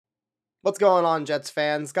What's going on, Jets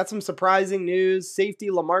fans? Got some surprising news. Safety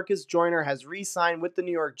Lamarcus Joyner has re-signed with the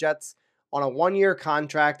New York Jets on a one-year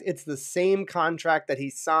contract. It's the same contract that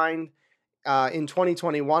he signed in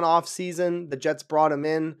 2021 offseason. The Jets brought him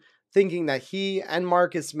in thinking that he and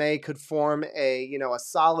Marcus May could form a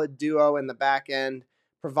solid duo in the back end,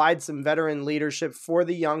 provide some veteran leadership for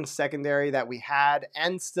the young secondary that we had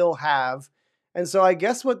and still have. And so I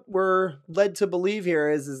guess what we're led to believe here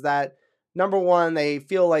is that number one, they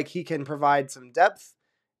feel like he can provide some depth,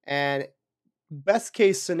 and best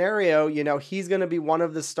case scenario, he's going to be one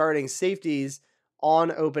of the starting safeties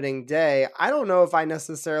on opening day. I don't know if I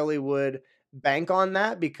necessarily would bank on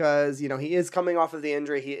that because, he is coming off of the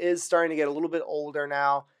injury. He is starting to get a little bit older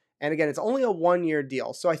now. And again, it's only a one-year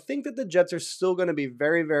deal. So I think that the Jets are still going to be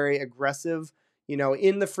very, very aggressive,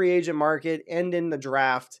 in the free agent market and in the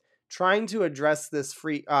draft, trying to address this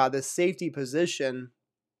safety position.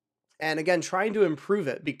 And again, trying to improve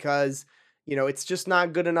it because, it's just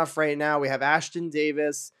not good enough right now. We have Ashton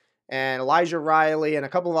Davis and Elijah Riley and a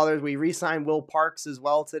couple of others. We re-signed Will Parks as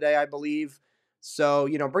well today, I believe. So,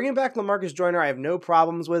 bringing back Lamarcus Joyner, I have no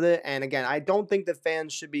problems with it. And again, I don't think that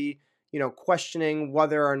fans should be, questioning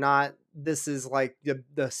whether or not this is like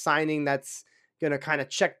the signing that's going to kind of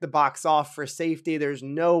check the box off for safety. There's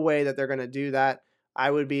no way that they're going to do that. I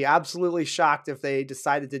would be absolutely shocked if they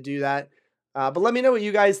decided to do that. But let me know what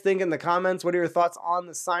you guys think in the comments. What are your thoughts on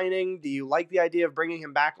the signing? Do you like the idea of bringing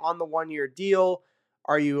him back on the one-year deal?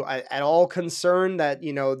 Are you at all concerned that,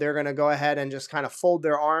 they're going to go ahead and just kind of fold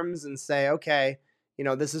their arms and say, okay,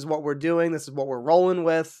 this is what we're doing. This is what we're rolling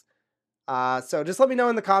with. So just let me know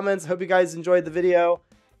in the comments. Hope you guys enjoyed the video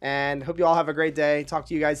and hope you all have a great day. Talk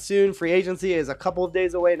to you guys soon. Free agency is a couple of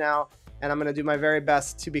days away now, and I'm going to do my very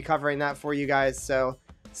best to be covering that for you guys. So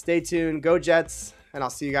stay tuned. Go Jets, and I'll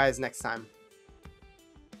see you guys next time.